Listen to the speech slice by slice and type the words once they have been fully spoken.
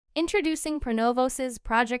Introducing ProNovos'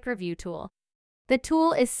 Project Review Tool. The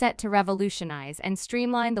tool is set to revolutionize and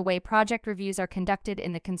streamline the way project reviews are conducted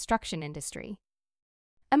in the construction industry.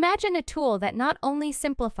 Imagine a tool that not only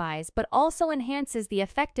simplifies but also enhances the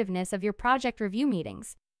effectiveness of your project review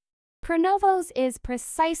meetings. ProNovos is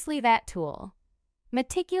precisely that tool,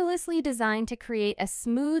 meticulously designed to create a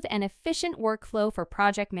smooth and efficient workflow for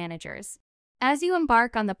project managers. As you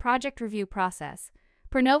embark on the project review process,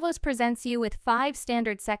 ProNovos presents you with 5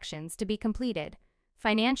 standard sections to be completed: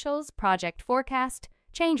 financials, project forecast,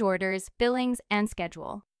 change orders, billings, and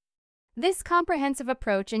schedule. This comprehensive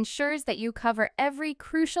approach ensures that you cover every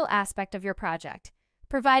crucial aspect of your project,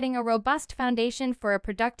 providing a robust foundation for a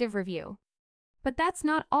productive review. But that's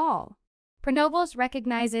not all. ProNovos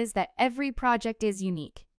recognizes that every project is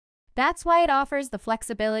unique. That's why it offers the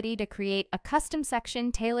flexibility to create a custom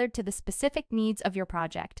section tailored to the specific needs of your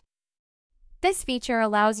project. This feature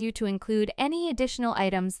allows you to include any additional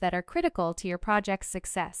items that are critical to your project's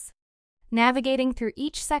success. Navigating through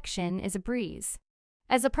each section is a breeze.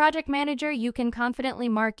 As a project manager, you can confidently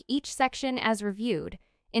mark each section as reviewed,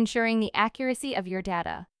 ensuring the accuracy of your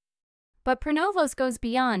data. But ProNovos goes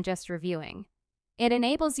beyond just reviewing. It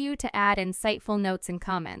enables you to add insightful notes and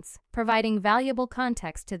comments, providing valuable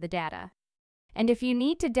context to the data. And if you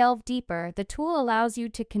need to delve deeper, the tool allows you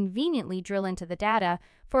to conveniently drill into the data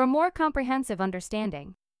for a more comprehensive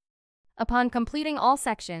understanding. Upon completing all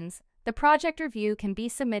sections, the project review can be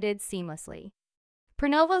submitted seamlessly.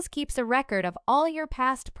 ProNovos keeps a record of all your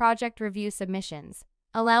past project review submissions,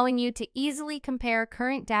 allowing you to easily compare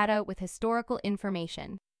current data with historical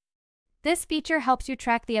information. This feature helps you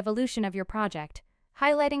track the evolution of your project,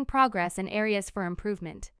 highlighting progress and areas for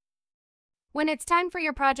improvement. When it's time for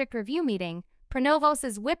your project review meeting,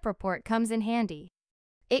 ProNovos' WIP report comes in handy.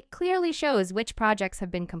 It clearly shows which projects have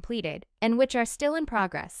been completed and which are still in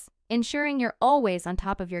progress, ensuring you're always on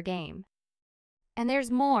top of your game. And there's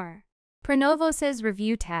more. ProNovos'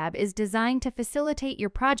 Review tab is designed to facilitate your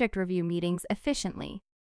project review meetings efficiently.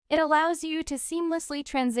 It allows you to seamlessly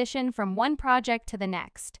transition from one project to the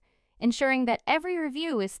next, ensuring that every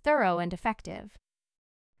review is thorough and effective.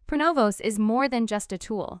 ProNovos is more than just a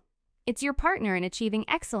tool. It's your partner in achieving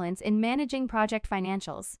excellence in managing project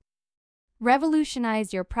financials.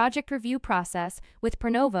 Revolutionize your project review process with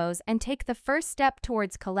ProNovos and take the first step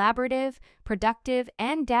towards collaborative, productive,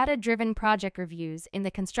 and data-driven project reviews in the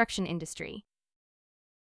construction industry.